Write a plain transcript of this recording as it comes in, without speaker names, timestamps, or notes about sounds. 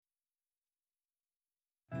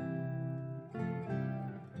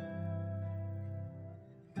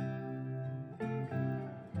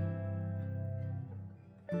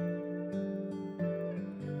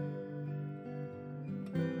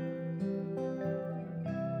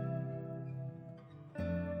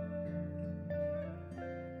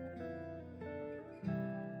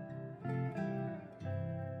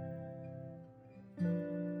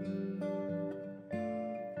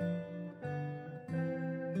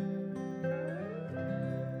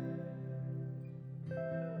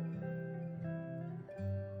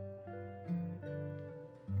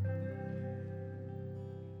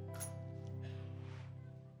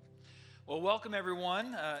Well, welcome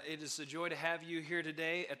everyone. It is a joy to have you here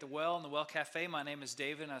today at the Well and the Well Cafe. My name is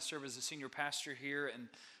David, and I serve as the senior pastor here, and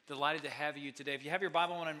delighted to have you today. If you have your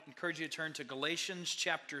Bible, I want to encourage you to turn to Galatians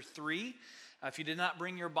chapter 3. If you did not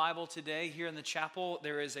bring your Bible today here in the chapel,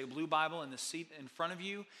 there is a blue Bible in the seat in front of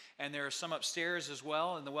you, and there are some upstairs as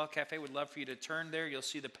well. And the Well Cafe would love for you to turn there. You'll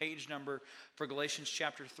see the page number for Galatians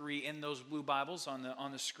chapter 3 in those blue Bibles on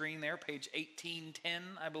the screen there, page 1810,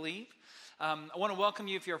 I believe. I want to welcome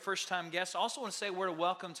you if you're a first-time guest. I also want to say a word of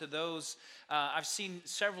welcome to those. I've seen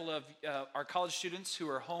several of our college students who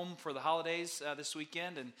are home for the holidays this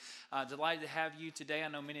weekend, and delighted to have you today. I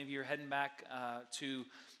know many of you are heading back to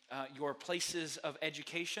your places of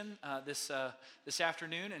education this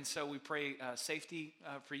afternoon, and so we pray safety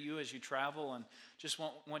for you as you travel, and just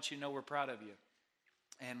want you to know we're proud of you,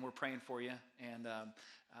 and we're praying for you, and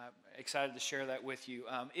excited to share that with you.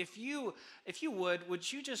 If you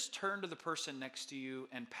would you just turn to the person next to you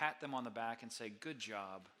and pat them on the back and say, "Good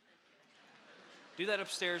job." Do that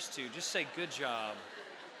upstairs too. Just say, "Good job."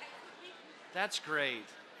 That's great.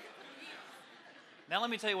 Now let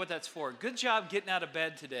me tell you what that's for. Good job getting out of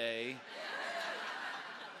bed today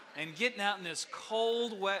and getting out in this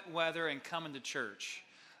cold, wet weather and coming to church.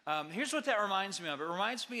 Here's what that reminds me of. It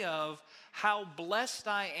reminds me of how blessed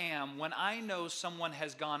I am when I know someone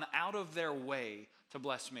has gone out of their way to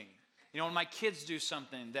bless me. You know, when my kids do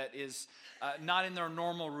something that is not in their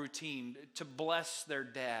normal routine to bless their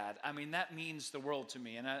dad, I mean, that means the world to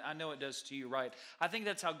me, and I know it does to you, right? I think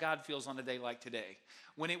that's how God feels on a day like today,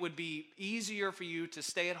 when it would be easier for you to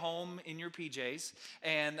stay at home in your PJs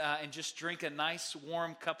and just drink a nice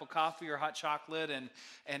warm cup of coffee or hot chocolate, and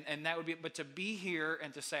that would be, but to be here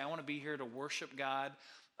and to say, I want to be here to worship God,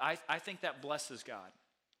 I think that blesses God.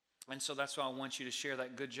 And so that's why I want you to share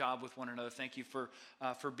that good job with one another. Thank you for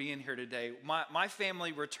being here today. My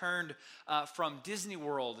family returned from Disney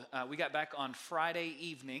World. We got back on Friday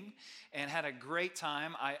evening and had a great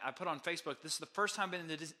time. I put on Facebook, this is the first time I've been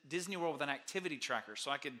in Disney World with an activity tracker, so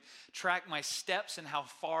I could track my steps and how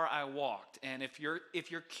far I walked. And if you're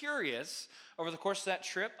curious, over the course of that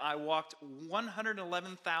trip, I walked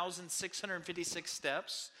 111,656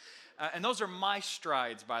 steps. And those are my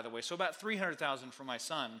strides, by the way. So about 300,000 for my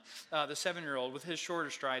son, the 7-year-old, with his shorter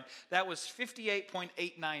stride. That was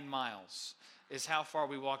 58.89 miles is how far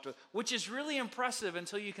we walked, which is really impressive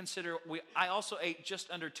until you consider I also ate just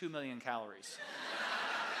under 2 million calories.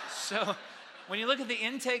 So when you look at the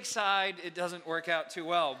intake side, it doesn't work out too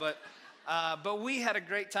well. But we had a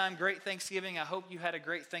great time, great Thanksgiving. I hope you had a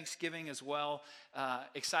great Thanksgiving as well.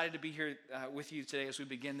 Excited to be here with you today as we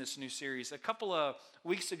begin this new series. A couple of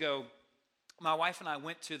weeks ago, my wife and I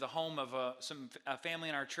went to the home of some family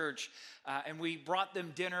in our church, and we brought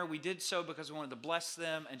them dinner. We did so because we wanted to bless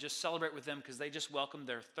them and just celebrate with them because they just welcomed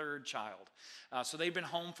their third child. So they've been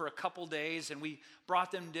home for a couple days, and we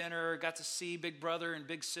brought them dinner, got to see big brother and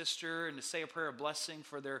big sister, and to say a prayer of blessing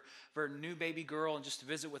for their new baby girl, and just to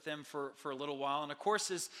visit with them for a little while. And of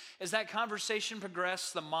course, as that conversation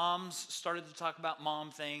progressed, the moms started to talk about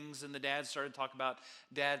mom things, and the dads started to talk about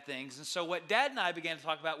dad things. And so what Dad and I began to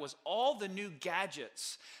talk about was all the new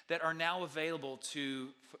gadgets that are now available to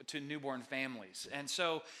newborn families. And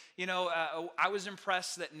so, I was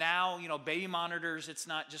impressed that now, baby monitors, it's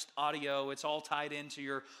not just audio, it's all tied into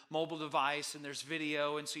your mobile device, and there's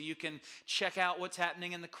video, and so you can check out what's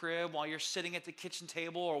happening in the crib while you're sitting at the kitchen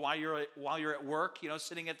table, or while you're at work,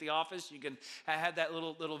 sitting at the office, you can have that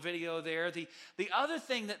little video there. The other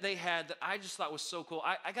thing that they had that I just thought was so cool,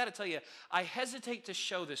 I got to tell you, I hesitate to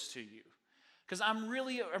show this to you, because I'm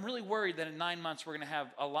really worried that in 9 months we're going to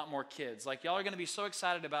have a lot more kids. Like, y'all are going to be so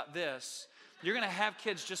excited about this. You're going to have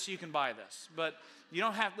kids just so you can buy this. But you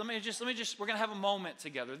don't have, we're going to have a moment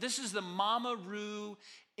together. This is the Mama Ru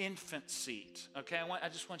infant seat. Okay, I want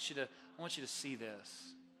you to see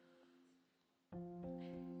this.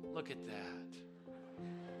 Look at that.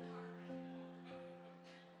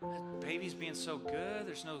 That baby's being so good.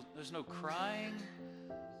 There's no crying.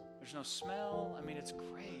 There's no smell. I mean, it's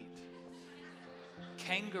great.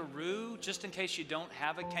 Kangaroo, just in case you don't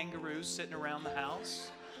have a kangaroo sitting around the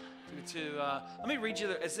house. Let me read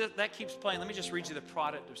you, as that keeps playing, let me just read you the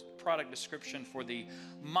product description for the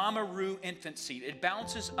Mama Ru infant seat. It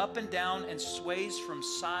bounces up and down and sways from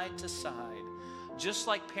side to side, just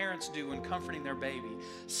like parents do when comforting their baby.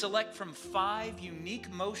 Select from 5 unique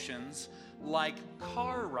motions like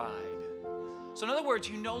car ride. So in other words,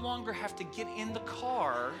 you no longer have to get in the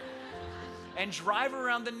car and drive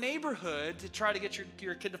around the neighborhood to try to get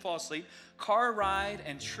your kid to fall asleep. Car ride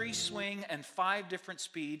and tree swing and 5 different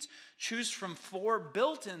speeds. Choose from 4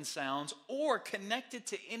 built-in sounds or connect it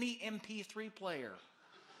to any MP3 player.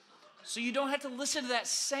 So you don't have to listen to that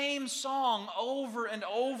same song over and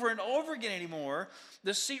over and over again anymore.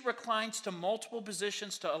 The seat reclines to multiple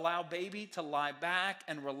positions to allow baby to lie back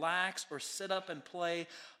and relax or sit up and play.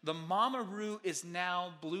 The Mamaroo is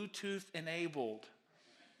now Bluetooth enabled.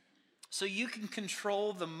 So you can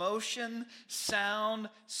control the motion, sound,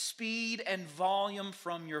 speed, and volume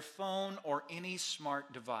from your phone or any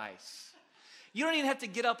smart device. You don't even have to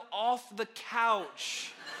get up off the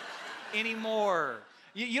couch anymore.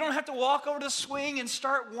 You don't have to walk over to the swing and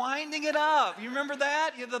start winding it up. You remember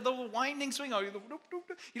that? The winding swing. You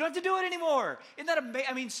don't have to do it anymore. Isn't that amazing?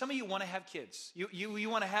 I mean, some of you want to have kids. You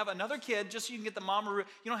want to have another kid just so you can get the Mamaroo.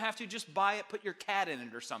 You don't have to. Just buy it, put your cat in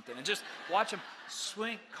it or something, and just watch them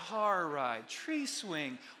swing, car ride, tree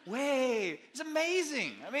swing, wave. It's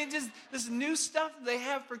amazing. I mean, just this new stuff they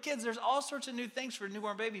have for kids. There's all sorts of new things for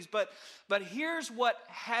newborn babies. But here's what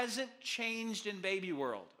hasn't changed in baby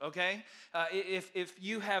world, okay? If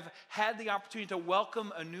you have had the opportunity to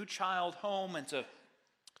welcome a new child home and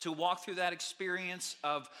to walk through that experience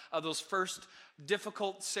of those first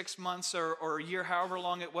difficult 6 months or a year, however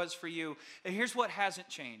long it was for you, and here's what hasn't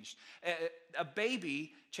changed. A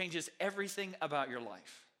baby changes everything about your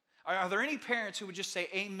life. Are there any parents who would just say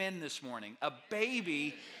amen this morning? A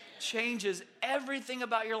baby changes everything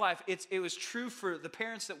about your life. It was true for the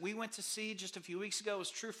parents that we went to see just a few weeks ago. It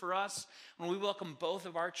was true for us when we welcomed both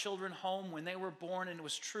of our children home when they were born, and it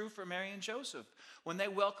was true for Mary and Joseph when they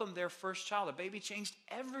welcomed their first child. A baby changed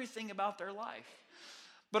everything about their life.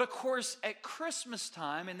 But of course, at Christmas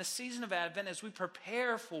time, in the season of Advent, as we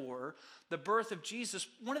prepare for the birth of Jesus,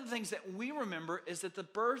 one of the things that we remember is that the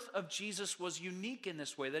birth of Jesus was unique in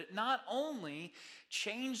this way, that it not only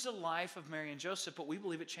changed the life of Mary and Joseph, but we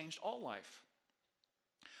believe it changed all life.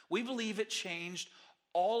 We believe it changed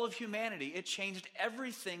all of humanity. It changed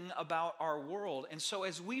everything about our world. And so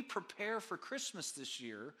as we prepare for Christmas this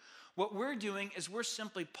year, what we're doing is we're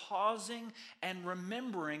simply pausing and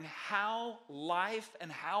remembering how life and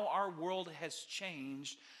how our world has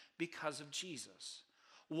changed because of Jesus.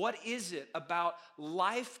 What is it about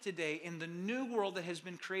life today in the new world that has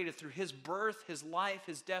been created through his birth, his life,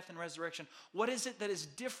 his death, and resurrection? What is it that is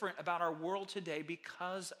different about our world today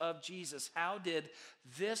because of Jesus? How did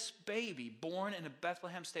this baby born in a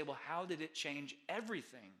Bethlehem stable, how did it change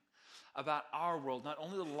everything about our world? Not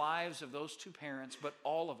only the lives of those two parents, but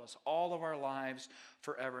all of us, all of our lives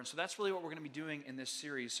forever. And so that's really what we're going to be doing in this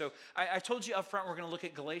series. So I told you up front we're going to look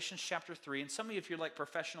at Galatians chapter 3. And some of you, if you're like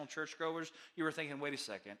professional churchgoers, you were thinking, wait a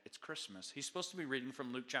second, it's Christmas. He's supposed to be reading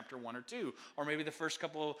from Luke chapter 1 or 2, or maybe the first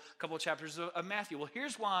couple of chapters of Matthew. Well,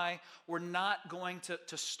 here's why we're not going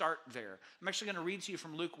to start there. I'm actually going to read to you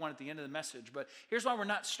from Luke 1 at the end of the message, but here's why we're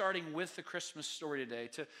not starting with the Christmas story today.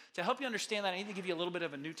 To help you understand that, I need to give you a little bit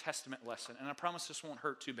of a New Testament lesson, and I promise this won't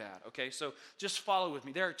hurt too bad, okay? So just follow with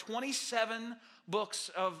me. There are 27 books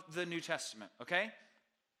of the New Testament, okay?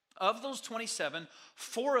 Of those 27,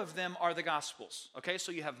 4 of them are the Gospels, okay?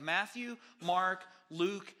 So you have Matthew, Mark,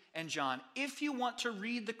 Luke, and John. If you want to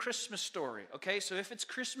read the Christmas story, okay? So if it's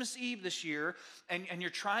Christmas Eve this year and you're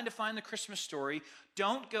trying to find the Christmas story,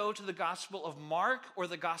 don't go to the Gospel of Mark or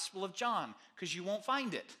the Gospel of John because you won't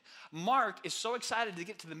find it. Mark is so excited to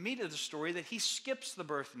get to the meat of the story that he skips the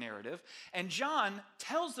birth narrative. And John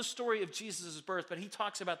tells the story of Jesus' birth, but he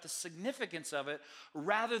talks about the significance of it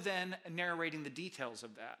rather than narrating the details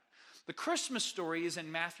of that. The Christmas story is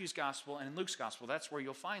in Matthew's gospel and in Luke's gospel. That's where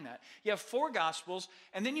you'll find that. You have 4 gospels,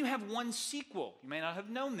 and then you have one sequel. You may not have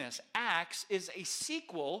known this. Acts is a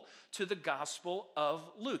sequel to the gospel of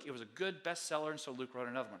Luke. It was a good bestseller, and so Luke wrote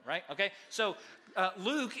another one, right? Okay, so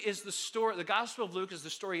Luke is the story, the gospel of Luke is the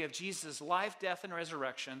story of Jesus' life, death, and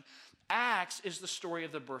resurrection. Acts is the story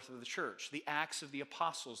of the birth of the church, the Acts of the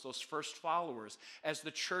apostles, those first followers, as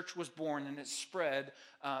the church was born and it spread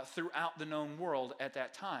throughout the known world at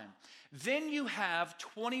that time. Then you have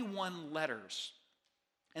 21 letters.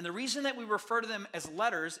 And the reason that we refer to them as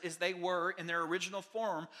letters is they were, in their original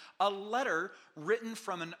form, a letter written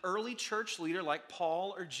from an early church leader like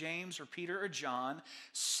Paul or James or Peter or John,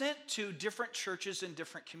 sent to different churches in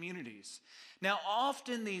different communities. Now,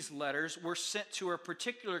 often these letters were sent to a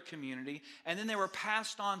particular community, and then they were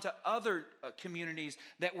passed on to other communities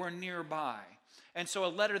that were nearby. And so a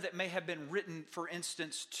letter that may have been written, for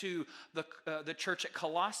instance, to the church at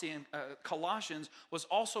Colossians was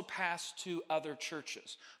also passed to other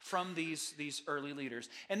churches from these early leaders.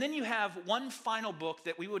 And then you have one final book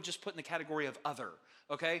that we would just put in the category of other.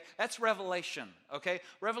 Okay, that's Revelation. Okay,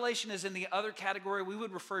 Revelation is in the other category. We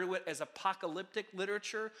would refer to it as apocalyptic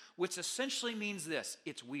literature, which essentially means this: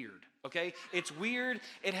 it's weird. Okay, it's weird.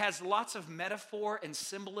 It has lots of metaphor and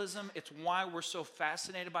symbolism. It's why we're so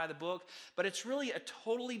fascinated by the book. But it's really a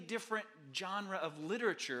totally different genre of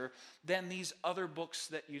literature than these other books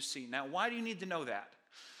that you see. Now, why do you need to know that?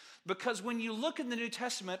 Because when you look in the New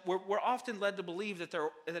Testament, we're often led to believe that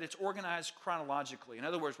it's organized chronologically. In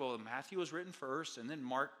other words, well, Matthew was written first, and then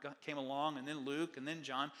Mark came along, and then Luke, and then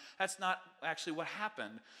John. That's not actually what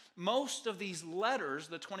happened. Most of these letters,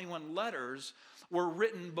 the 21 letters, were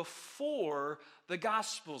written before the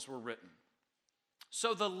Gospels were written.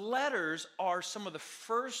 So the letters are some of the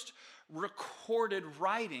first recorded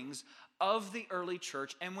writings of the early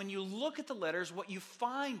church. And when you look at the letters, what you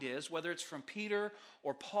find is, whether it's from Peter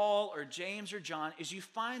or Paul or James or John, is you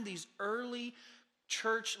find these early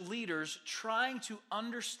church leaders trying to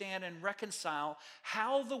understand and reconcile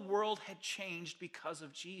how the world had changed because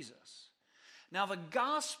of Jesus. Now, the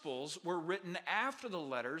Gospels were written after the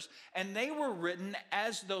letters, and they were written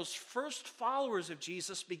as those first followers of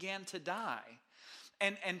Jesus began to die.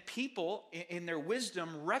 And people, in their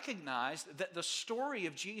wisdom, recognized that the story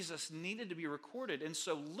of Jesus needed to be recorded. And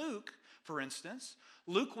so Luke, for instance,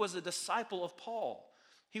 Luke was a disciple of Paul.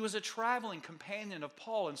 He was a traveling companion of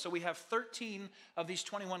Paul. And so we have 13 of these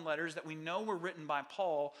 21 letters that we know were written by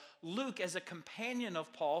Paul. Luke, as a companion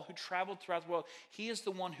of Paul who traveled throughout the world, he is the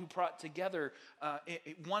one who brought together,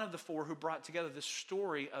 one of the four who brought together the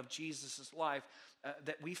story of Jesus' life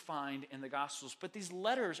that we find in the Gospels. But these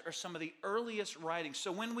letters are some of the earliest writings.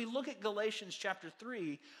 So when we look at Galatians chapter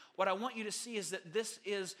 3, what I want you to see is that this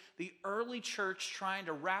is the early church trying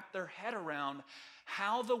to wrap their head around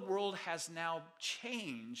how the world has now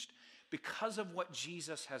changed because of what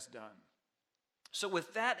Jesus has done. So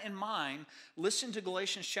with that in mind, listen to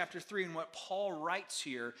Galatians chapter 3 and what Paul writes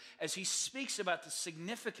here as he speaks about the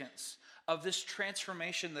significance of this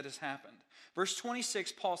transformation that has happened. Verse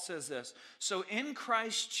 26, Paul says this: "So in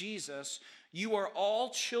Christ Jesus, you are all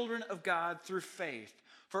children of God through faith.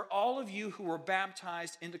 For all of you who were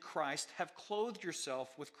baptized into Christ have clothed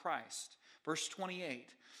yourself with Christ." Verse 28,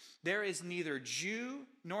 "There is neither Jew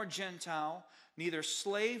nor Gentile, neither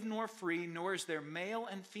slave nor free, nor is there male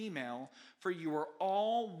and female, for you are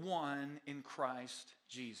all one in Christ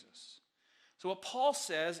Jesus." So what Paul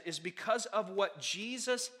says is, because of what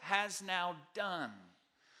Jesus has now done,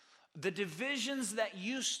 the divisions that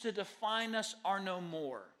used to define us are no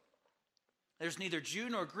more. There's neither Jew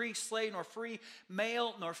nor Greek, slave nor free,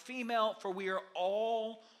 male nor female, for we are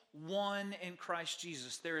all one in Christ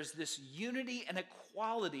Jesus. There is this unity and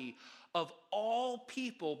equality of all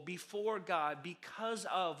people before God because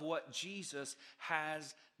of what Jesus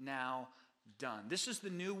has now done. This is the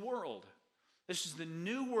new world. This is the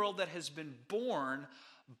new world that has been born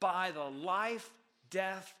by the life,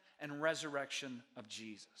 death, and resurrection of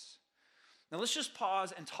Jesus. Now let's just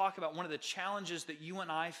pause and talk about one of the challenges that you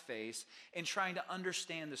and I face in trying to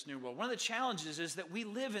understand this new world. One of the challenges is that we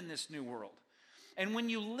live in this new world. And when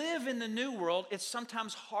you live in the new world, it's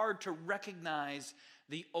sometimes hard to recognize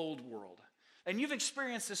the old world. And you've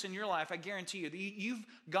experienced this in your life, I guarantee you. You've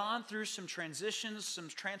gone through some transitions, some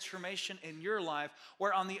transformation in your life,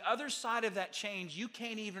 where on the other side of that change, you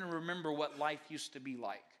can't even remember what life used to be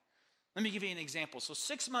like. Let me give you an example. So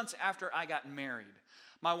 6 months after I got married,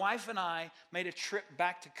 my wife and I made a trip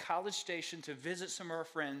back to College Station to visit some of our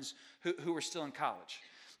friends who were still in college.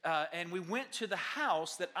 And we went to the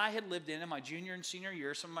house that I had lived in my junior and senior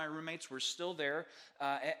year. Some of my roommates were still there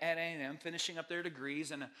at A&M, finishing up their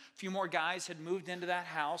degrees, and a few more guys had moved into that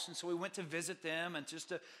house. And so we went to visit them and just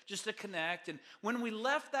to connect. And when we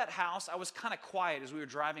left that house, I was kind of quiet as we were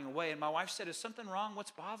driving away. And my wife said, "Is something wrong?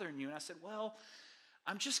 What's bothering you?" And I said, "Well,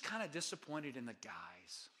 I'm just kind of disappointed in the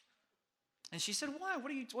guys." And she said, "Why?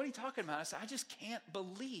 What are you talking about?" I said, "I just can't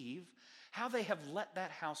believe how they have let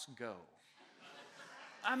that house go.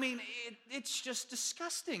 I mean, it's just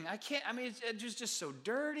disgusting. It's just so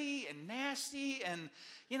dirty and nasty. And,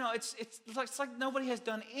 it's like nobody has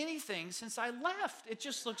done anything since I left. It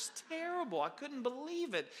just looks terrible. I couldn't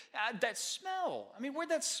believe it. That smell. Where'd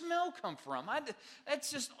that smell come from?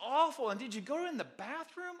 That's just awful. And did you go in the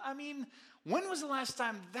bathroom? When was the last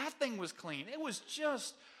time that thing was clean? It was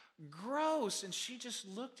just gross." And she just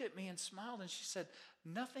looked at me and smiled, and she said,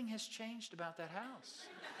 "Nothing has changed about that house."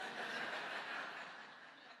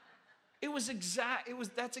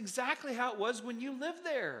 That's exactly how it was when you lived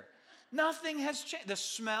there. Nothing has changed. The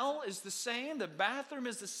smell is the same. The bathroom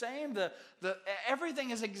is the same.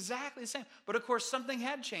 Everything is exactly the same. But of course, something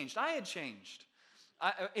had changed. I had changed.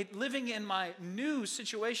 living in my new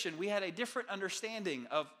situation, we had a different understanding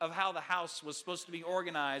of how the house was supposed to be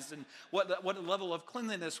organized and what the level of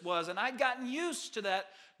cleanliness was. And I'd gotten used to that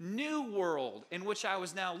new world in which I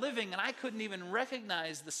was now living, and I couldn't even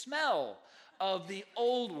recognize the smell of the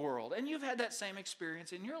old world. And you've had that same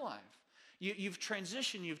experience in your life. You've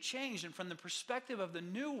transitioned, you've changed, and from the perspective of the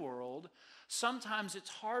new world, sometimes it's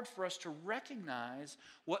hard for us to recognize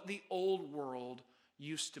what the old world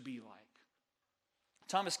used to be like.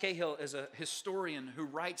 Thomas Cahill is a historian who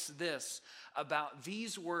writes this about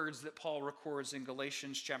these words that Paul records in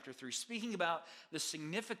Galatians chapter 3. Speaking about the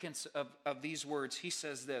significance of these words, he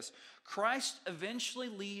says this: Christ eventually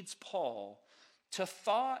leads Paul to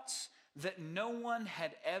thoughts that no one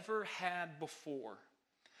had ever had before.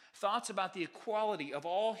 Thoughts about the equality of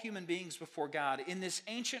all human beings before God in this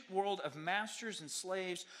ancient world of masters and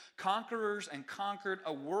slaves, conquerors and conquered,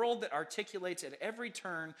 a world that articulates at every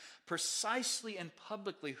turn precisely and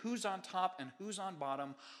publicly who's on top and who's on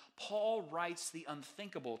bottom. Paul writes the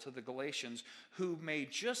unthinkable to the Galatians, who may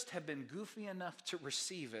just have been goofy enough to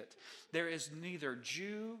receive it. There is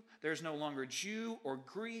no longer Jew or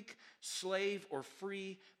Greek, slave or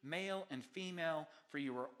free, male and female, for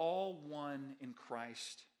you are all one in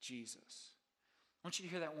Christ Jesus. I want you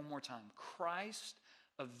to hear that one more time. Christ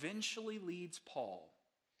eventually leads Paul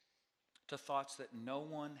to thoughts that no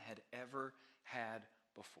one had ever had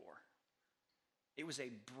before. It was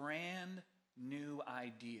a brand new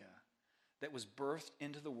idea that was birthed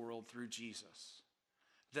into the world through Jesus.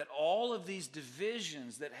 That all of these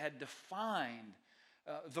divisions that had defined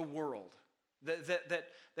the world,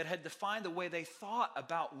 that had defined the way they thought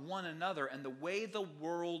about one another and the way the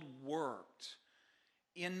world worked,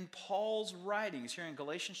 in Paul's writings here in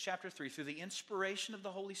Galatians chapter 3, through the inspiration of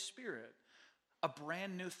the Holy Spirit, a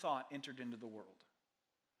brand new thought entered into the world.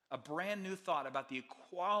 A brand new thought about the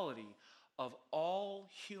equality of all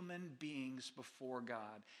human beings before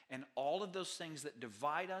God. And all of those things that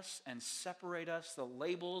divide us and separate us, the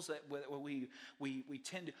labels that we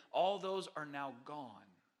tend to, all those are now gone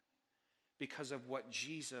because of what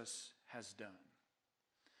Jesus has done.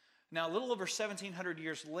 Now, a little over 1,700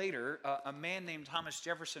 years later, a man named Thomas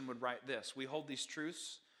Jefferson would write this: we hold these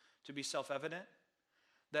truths to be self-evident,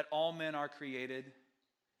 that all men are created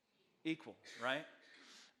equal, right?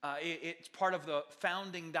 It's part of the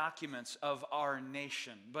founding documents of our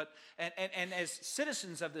nation. And as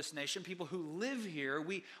citizens of this nation, people who live here,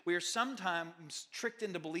 we are sometimes tricked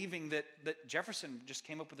into believing that Jefferson just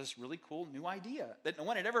came up with this really cool new idea that no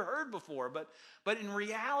one had ever heard before. But in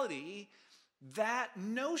reality, that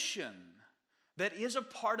notion that is a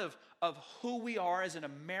part of who we are as an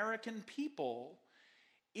American people,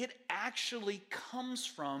 it actually comes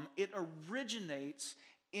from, it originates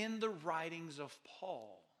in the writings of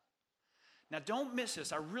Paul. Now, don't miss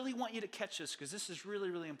this. I really want you to catch this because this is really,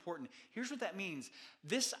 really important. Here's what that means.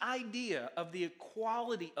 This idea of the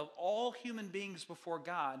equality of all human beings before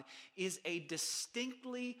God is a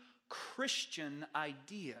distinctly Christian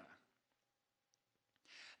idea.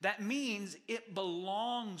 That means it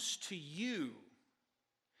belongs to you.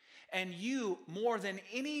 And you, more than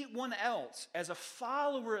anyone else, as a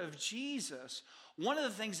follower of Jesus, one of the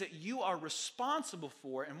things that you are responsible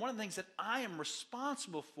for, and one of the things that I am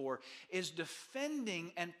responsible for, is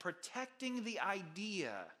defending and protecting the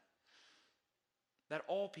idea that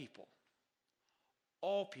all people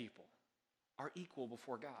are equal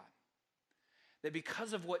before God. That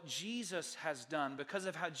because of what Jesus has done, because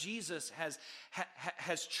of how Jesus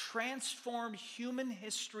has transformed human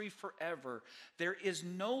history forever, there is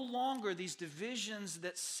no longer these divisions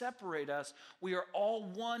that separate us. We are all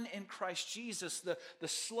one in Christ Jesus. The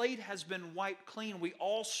slate has been wiped clean. We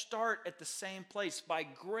all start at the same place. By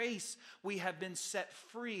grace, we have been set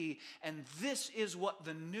free. And this is what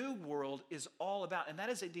the new world is all about. And that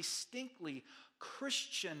is a distinctly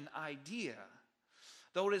Christian idea.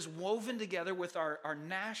 Though it is woven together with our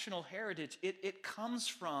national heritage, it comes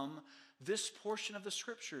from this portion of the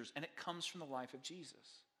Scriptures, and it comes from the life of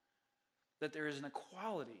Jesus. That there is an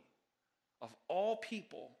equality of all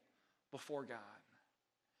people before God.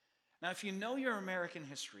 Now, if you know your American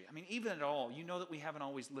history, even at all, you know that we haven't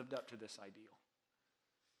always lived up to this ideal.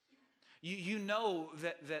 You know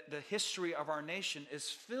that the history of our nation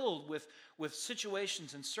is filled with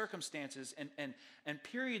situations and circumstances and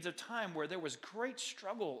periods of time where there was great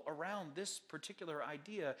struggle around this particular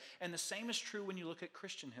idea. And the same is true when you look at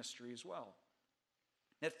Christian history as well.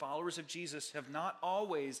 That followers of Jesus have not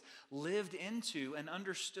always lived into and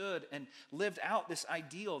understood and lived out this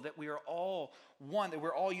ideal that we are all one, that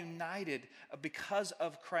we're all united because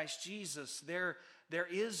of Christ Jesus. There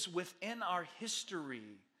is within our history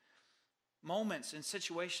moments and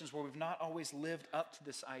situations where we've not always lived up to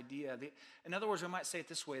this idea. In other words, we might say it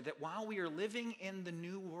this way, that while we are living in the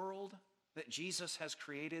new world that Jesus has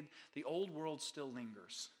created, the old world still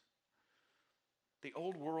lingers. The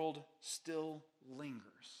old world still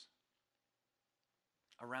lingers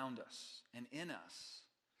around us and in us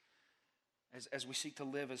as we seek to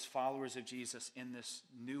live as followers of Jesus in this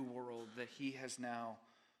new world that he has now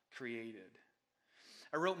created.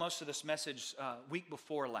 I wrote most of this message week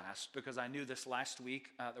before last because I knew this last week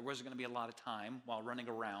there wasn't going to be a lot of time while running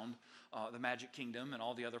around the Magic Kingdom and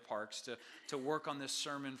all the other parks to work on this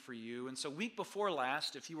sermon for you. And so week before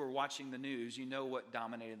last, if you were watching the news, you know what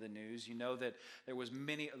dominated the news. You know that there was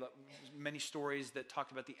many stories that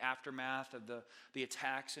talked about the aftermath of the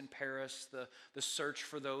attacks in Paris, the search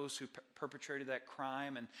for those who perpetrated that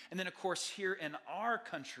crime. And then, of course, here in our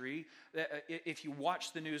country, if you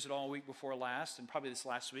watched the news at all week before last, and probably this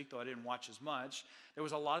last week, though I didn't watch as much, there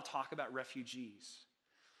was a lot of talk about refugees.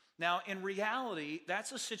 Now, in reality,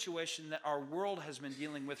 that's a situation that our world has been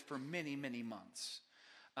dealing with for many, many months.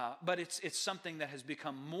 But it's something that has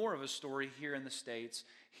become more of a story here in the States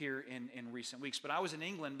here in recent weeks. But I was in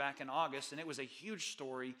England back in August, and it was a huge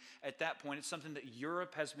story at that point. It's something that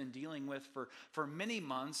Europe has been dealing with for many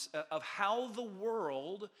months of how the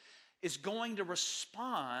world is going to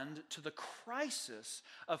respond to the crisis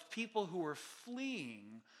of people who are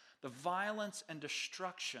fleeing the violence and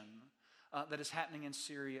destruction that is happening in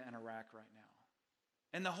Syria and Iraq right now.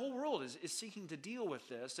 And the whole world is seeking to deal with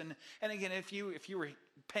this. And again, if you were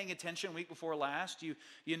paying attention week before last,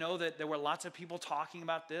 you know that there were lots of people talking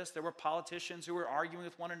about this. There were politicians who were arguing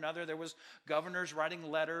with one another. There was governors writing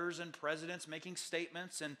letters and presidents making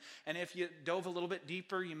statements. And if you dove a little bit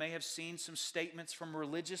deeper, you may have seen some statements from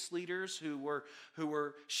religious leaders who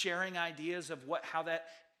were sharing ideas of how that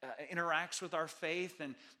interacts with our faith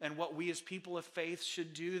and what we as people of faith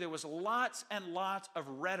should do. There was lots and lots of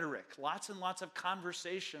rhetoric, lots and lots of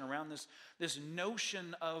conversation around this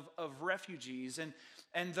notion of refugees.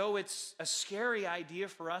 And though it's a scary idea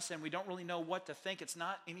for us and we don't really know what to think, it's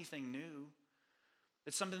not anything new.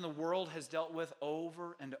 It's something the world has dealt with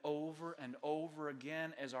over and over and over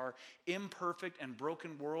again as our imperfect and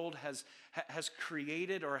broken world has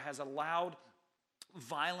created or has allowed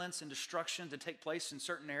violence and destruction to take place in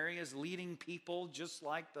certain areas, leading people just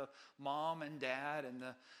like the mom and dad and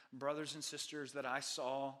the brothers and sisters that I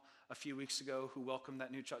saw a few weeks ago who welcomed that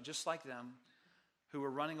new child, just like them, who were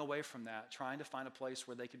running away from that, trying to find a place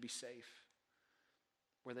where they could be safe,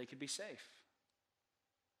 where they could be safe,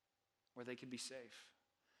 where they could be safe.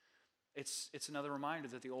 It's another reminder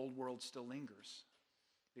that the old world still lingers.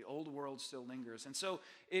 The old world still lingers. And so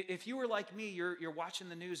if you were like me, you're watching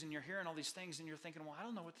the news and you're hearing all these things and you're thinking, well, I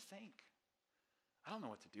don't know what to think. I don't know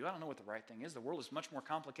what to do. I don't know what the right thing is. The world is much more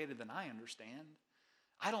complicated than I understand.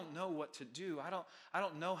 I don't know what to do. I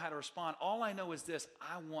don't know how to respond. All I know is this: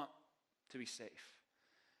 I want to be safe.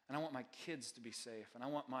 And I want my kids to be safe. And I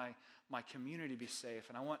want my community to be safe.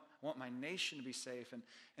 And I want my nation to be safe.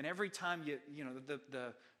 And every time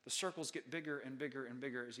the circles get bigger and bigger and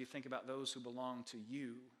bigger as you think about those who belong to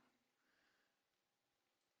you.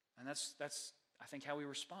 And that's I think how we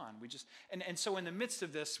respond. And so in the midst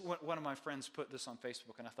of this, one of my friends put this on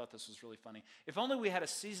Facebook, and I thought this was really funny. If only we had a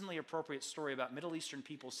seasonally appropriate story about Middle Eastern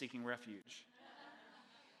people seeking refuge.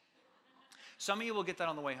 Some of you will get that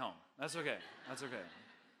on the way home. That's okay. That's okay.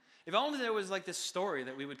 If only there was like this story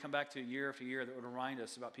that we would come back to year after year that would remind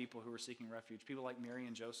us about people who were seeking refuge. People like Mary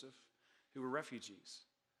and Joseph, who were refugees.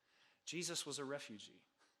 Jesus was a refugee.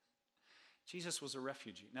 Jesus was a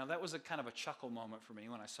refugee. Now that was a kind of a chuckle moment for me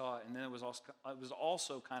when I saw it, and then it was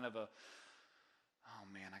also kind of a, oh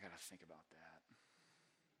man, I got to think about that.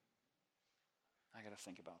 I got to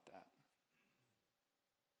think about that.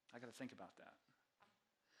 I got to think about that.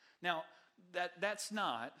 Now that's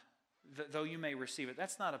not, though you may receive it,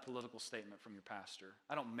 that's not a political statement from your pastor.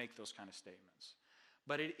 I don't make those kind of statements,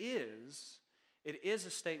 but it is a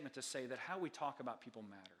statement to say that how we talk about people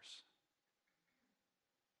matters.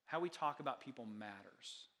 How we talk about people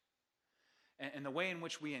matters. And the way in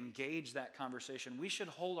which we engage that conversation, we should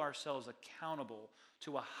hold ourselves accountable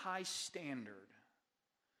to a high standard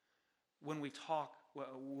when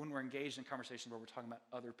we're engaged in conversations where we're talking about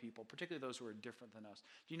other people, particularly those who are different than us.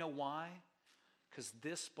 Do you know why? Because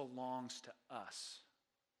this belongs to us.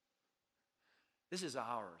 This is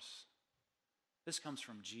ours. This comes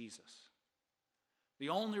from Jesus. The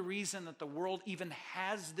only reason that the world even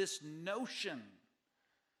has this notion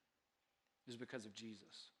is because of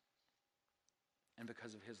Jesus and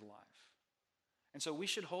because of his life And so we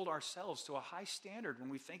should hold ourselves to a high standard when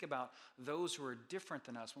we think about those who are different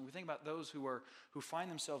than us, when we think about those who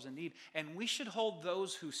find themselves in need. And we should hold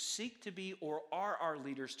those who seek to be or are our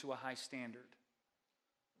leaders to a high standard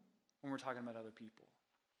when we're talking about other people.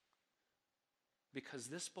 Because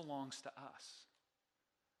this belongs to us.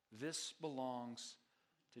 This belongs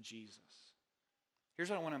to Jesus. Here's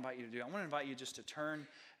what I want to invite you to do. I want to invite you just to turn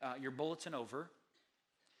your bulletin over.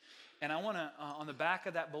 And I want to, on the back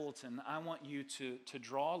of that bulletin, I want you to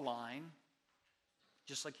draw a line,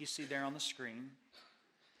 just like you see there on the screen.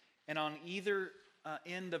 And on either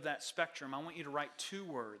end of that spectrum, I want you to write two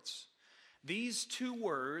words. These two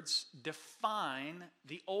words define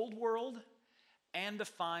the old world and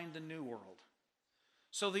define the new world.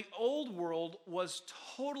 So the old world was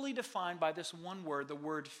totally defined by this one word, the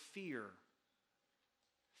word fear.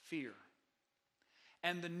 Fear.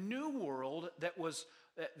 And the new world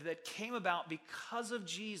that came about because of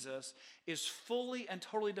Jesus is fully and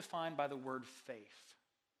totally defined by the word faith.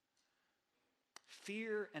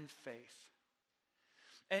 Fear and faith.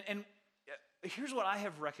 And here's what I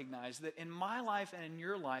have recognized, that in my life and in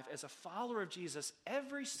your life as a follower of Jesus,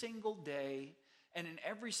 every single day and in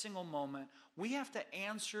every single moment, we have to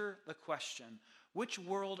answer the question, which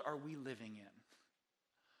world are we living in?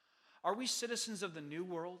 Are we citizens of the new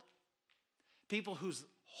world? People whose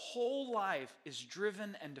whole life is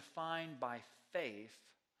driven and defined by faith?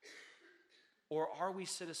 Or are we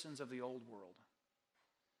citizens of the old world,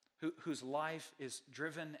 whose life is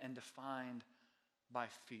driven and defined by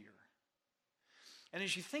fear? And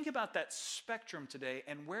as you think about that spectrum today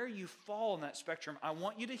and where you fall in that spectrum, I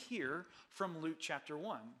want you to hear from Luke chapter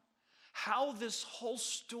 1. How this whole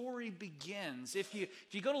story begins. If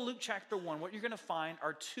you go to Luke chapter 1, what you're going to find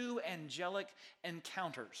are two angelic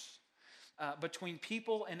encounters between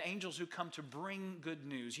people and angels who come to bring good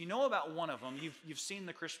news. You know about one of them. You've seen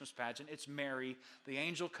the Christmas pageant. It's Mary. The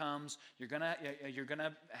angel comes. You're gonna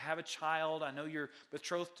have a child. I know you're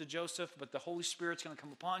betrothed to Joseph, but the Holy Spirit's going to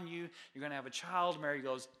come upon you. You're going to have a child. Mary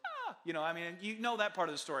goes, you know that part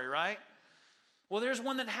of the story, right? Well, there's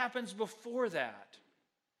one that happens before that.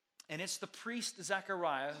 And it's the priest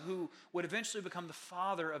Zechariah, who would eventually become the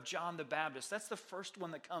father of John the Baptist. That's the first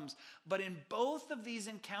one that comes. But in both of these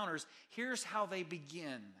encounters, here's how they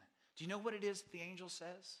begin. Do you know what it is the angel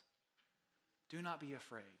says? Do not be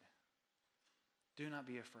afraid. Do not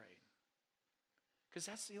be afraid. Because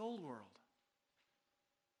that's the old world.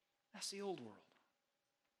 That's the old world.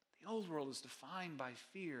 The old world is defined by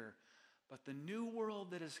fear, but the new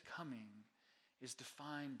world that is coming is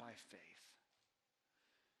defined by faith.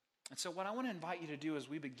 And so what I want to invite you to do as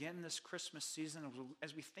we begin this Christmas season,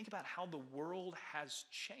 as we think about how the world has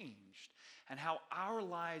changed and how our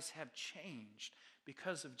lives have changed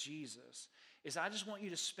because of Jesus, is I just want you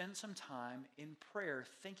to spend some time in prayer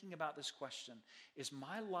thinking about this question. Is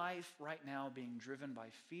my life right now being driven by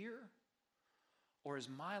fear, or is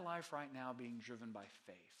my life right now being driven by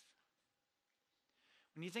faith?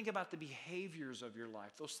 When you think about the behaviors of your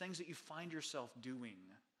life, those things that you find yourself doing,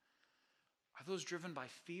 are those driven by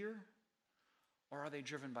fear, or are they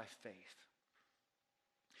driven by faith?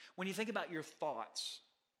 When you think about your thoughts,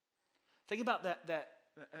 think about that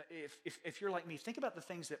if you're like me, think about the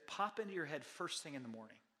things that pop into your head first thing in the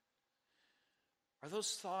morning. Are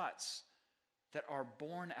those thoughts that are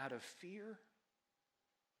born out of fear,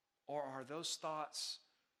 or are those thoughts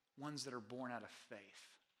ones that are born out of faith?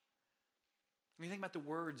 When you think about the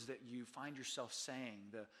words that you find yourself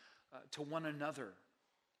saying to one another,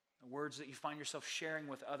 the words that you find yourself sharing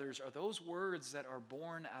with others, are those words that are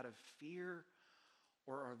born out of fear,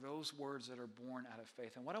 or are those words that are born out of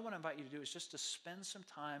faith? And what I want to invite you to do is just to spend some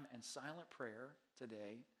time in silent prayer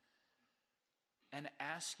today and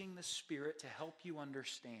asking the Spirit to help you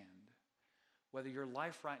understand whether your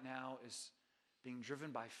life right now is being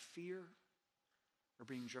driven by fear or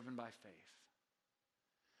being driven by faith.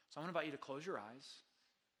 So I'm going to invite you to close your eyes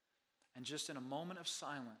and just in a moment of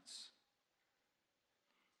silence,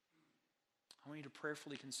 I want you to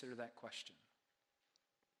prayerfully consider that question.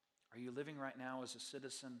 Are you living right now as a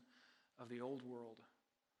citizen of the old world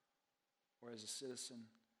or as a citizen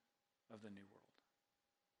of the new world?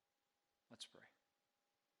 Let's pray.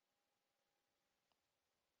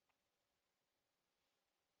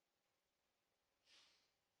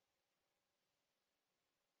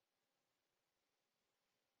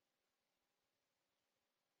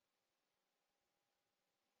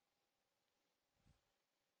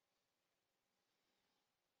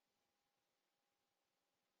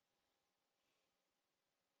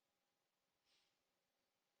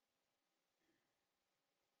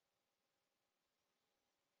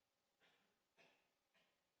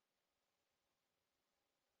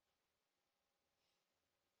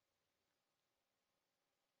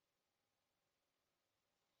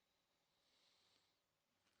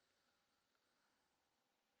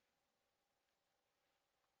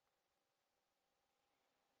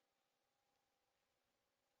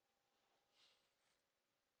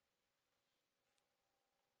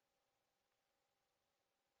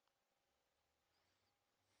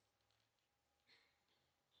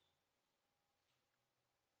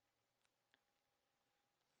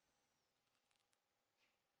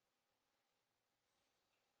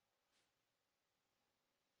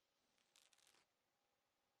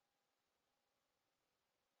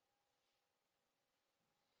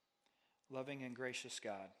 Loving and gracious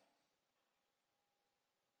God,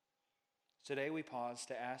 today we pause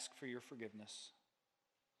to ask for your forgiveness,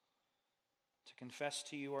 to confess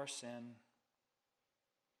to you our sin,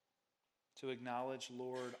 to acknowledge,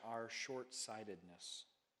 Lord, our short-sightedness,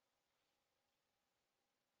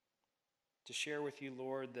 to share with you,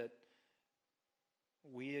 Lord, that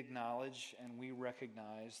we acknowledge and we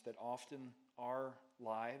recognize that often our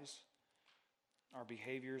lives, our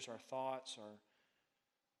behaviors, our thoughts,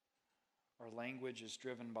 our language is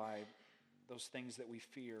driven by those things that we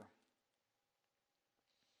fear,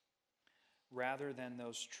 rather than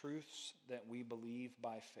those truths that we believe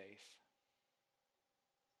by faith.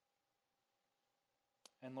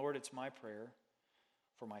 And Lord, it's my prayer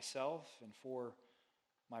for myself and for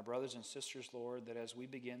my brothers and sisters, Lord, that as we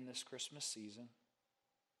begin this Christmas season,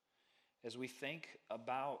 as we think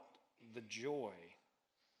about the joy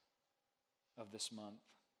of this month,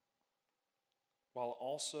 while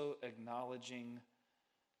also acknowledging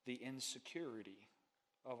the insecurity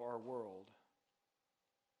of our world,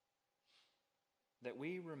 that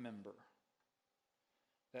we remember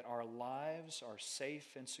that our lives are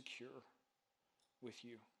safe and secure with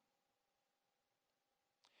you.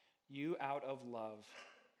 You, out of love,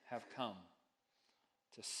 have come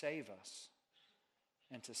to save us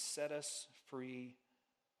and to set us free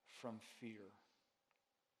from fear.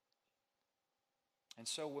 And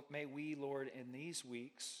so may we, Lord, in these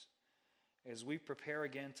weeks, as we prepare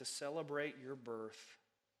again to celebrate your birth,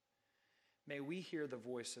 may we hear the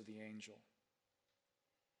voice of the angel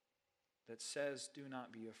that says, do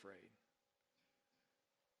not be afraid.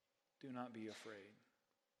 Do not be afraid.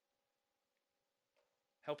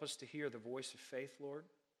 Help us to hear the voice of faith, Lord,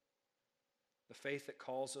 the faith that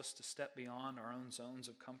calls us to step beyond our own zones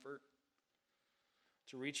of comfort,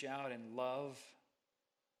 to reach out in love,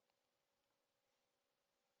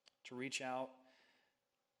 to reach out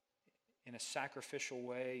in a sacrificial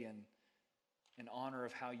way and in honor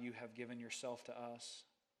of how you have given yourself to us.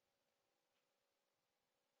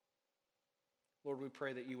 Lord, we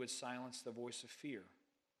pray that you would silence the voice of fear,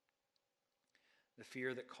 the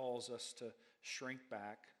fear that calls us to shrink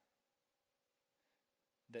back,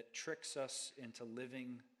 that tricks us into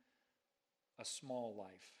living a small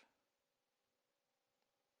life.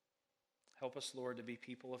 Help us, Lord, to be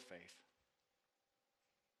people of faith,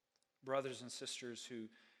 brothers and sisters who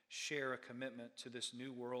share a commitment to this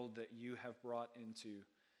new world that you have brought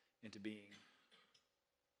into being.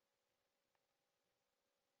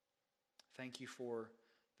 Thank you for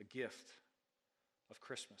the gift of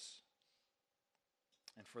Christmas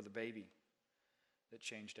and for the baby that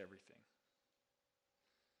changed everything.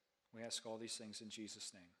 We ask all these things in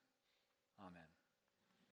Jesus' name. Amen.